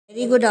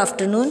Very good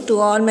afternoon to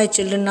all my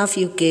children of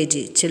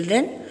UKG.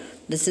 Children,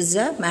 this is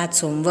a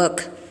maths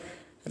homework.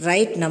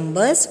 Write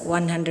numbers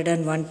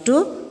 101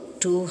 to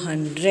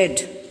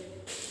 200.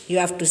 You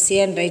have to say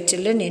and write,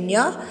 children, in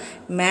your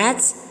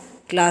maths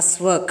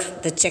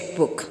classwork, the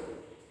checkbook.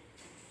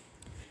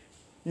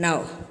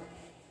 Now,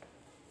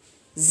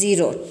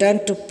 0.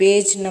 Turn to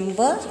page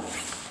number.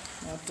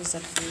 What is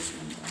that page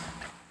number?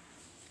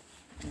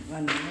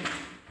 1 minute.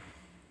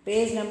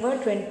 Page number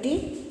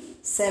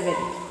 27.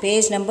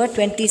 Page number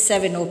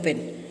 27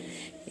 open.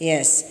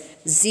 Yes,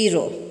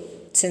 0.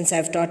 Since I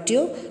have taught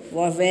you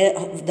where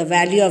the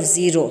value of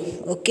 0.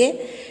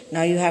 Okay.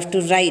 Now you have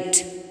to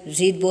write.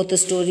 Read both the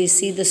stories.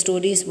 See the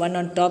stories. One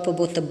on top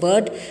about the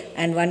bird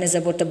and one is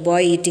about a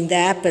boy eating the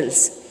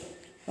apples.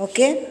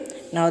 Okay.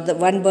 Now the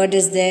one bird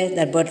is there.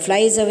 That bird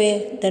flies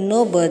away. There are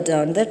no birds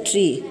on the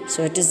tree.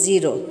 So it is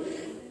 0.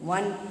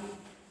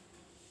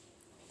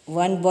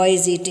 One boy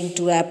is eating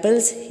 2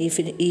 apples. He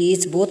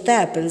eats both the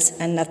apples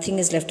and nothing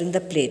is left in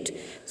the plate.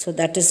 So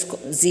that is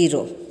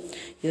 0.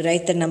 You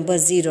write the number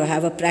 0.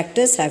 Have a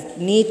practice. Have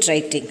neat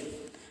writing.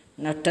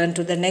 Now turn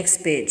to the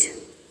next page.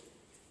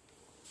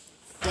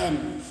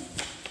 10.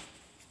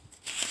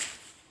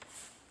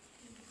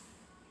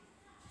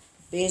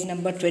 Page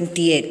number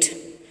 28.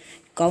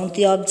 Count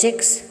the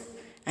objects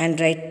and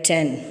write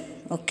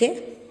 10.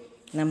 Okay?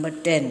 Number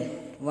 10.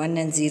 1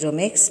 and 0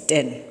 makes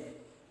 10.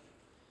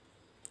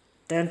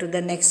 Turn to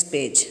the next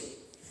page.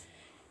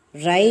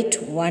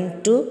 Write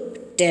 1 to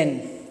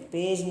 10.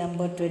 Page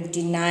number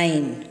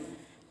 29.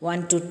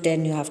 1 to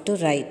 10 you have to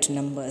write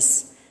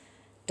numbers.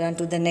 Turn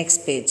to the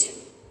next page.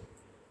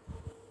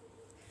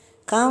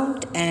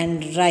 Count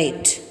and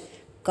write.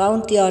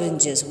 Count the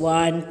oranges.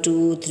 1,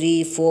 2,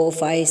 3, 4,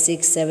 5,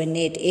 6, 7,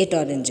 8. 8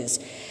 oranges.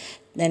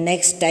 The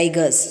next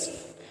tigers.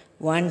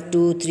 1,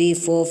 2, 3,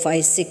 4,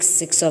 5, 6.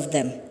 6 of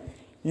them.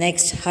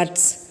 Next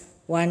huts.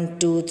 1,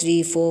 2,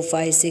 3, 4,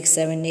 5, 6,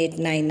 7, 8,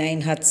 9.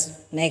 9 huts.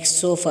 Next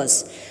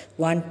sofas.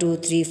 1, 2,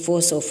 3,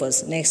 4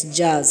 sofas. Next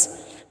jars.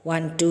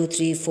 1, 2,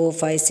 3, 4,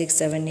 5, 6,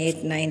 7,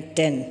 8, 9,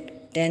 10.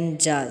 10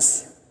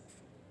 jars.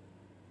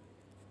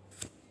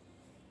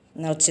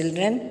 Now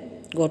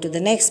children, go to the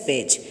next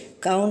page.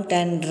 Count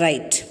and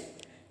write.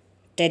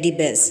 Teddy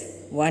bears.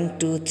 1,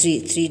 2, 3.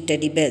 3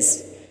 teddy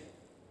bears.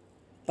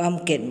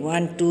 Pumpkin.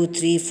 1, 2,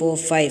 3, 4,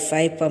 5.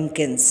 5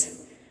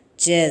 pumpkins.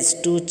 Chairs.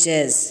 2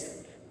 chairs.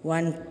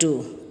 1,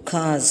 2.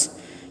 Cars.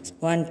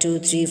 1, 2,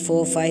 3,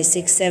 4, 5,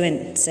 6,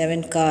 7.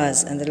 7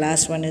 cars. And the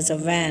last one is a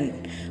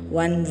van.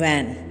 1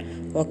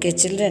 van. Okay,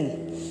 children.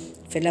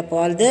 Fill up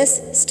all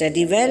this.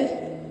 Study well.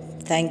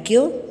 Thank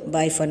you.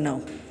 Bye for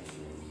now.